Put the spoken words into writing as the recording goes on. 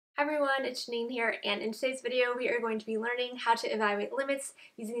Hi everyone, it's Janine here, and in today's video we are going to be learning how to evaluate limits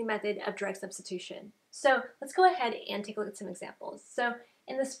using the method of direct substitution. So let's go ahead and take a look at some examples. So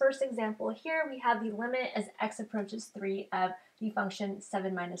in this first example here, we have the limit as x approaches 3 of the function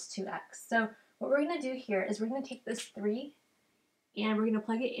 7 minus 2x. So what we're going to do here is we're going to take this 3 and we're going to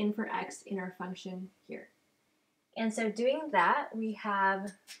plug it in for x in our function here. And so doing that, we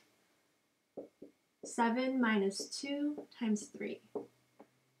have 7 minus 2 times 3.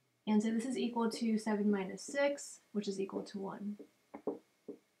 And so this is equal to 7 minus 6, which is equal to 1.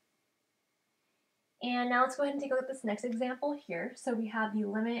 And now let's go ahead and take a look at this next example here. So we have the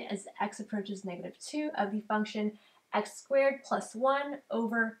limit as x approaches negative 2 of the function x squared plus 1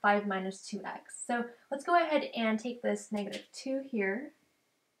 over 5 minus 2x. So let's go ahead and take this negative 2 here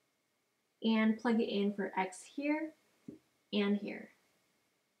and plug it in for x here and here.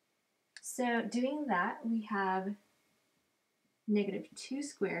 So doing that, we have negative 2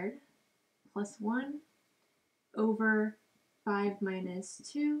 squared plus 1 over 5 minus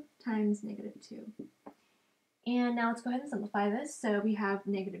 2 times negative 2. And now let's go ahead and simplify this. So we have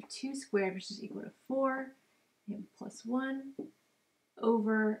negative 2 squared, which is equal to 4, and plus 1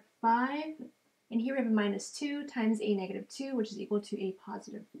 over 5. And here we have a minus 2 times a negative 2, which is equal to a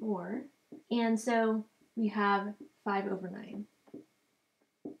positive 4. And so we have 5 over 9.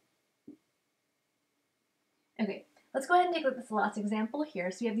 Okay. Let's go ahead and take a look at this last example here.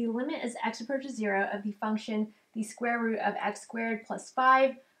 So we have the limit as x approaches 0 of the function the square root of x squared plus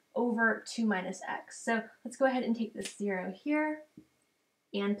 5 over 2 minus x. So let's go ahead and take this 0 here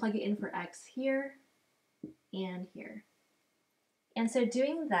and plug it in for x here and here. And so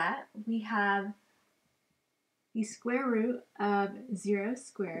doing that, we have the square root of 0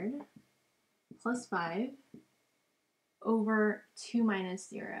 squared plus 5 over 2 minus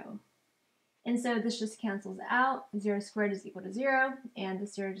 0. And so this just cancels out. 0 squared is equal to 0, and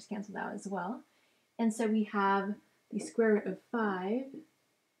this 0 just cancels out as well. And so we have the square root of 5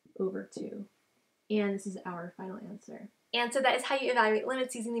 over 2. And this is our final answer. And so that is how you evaluate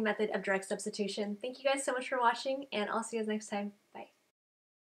limits using the method of direct substitution. Thank you guys so much for watching, and I'll see you guys next time. Bye.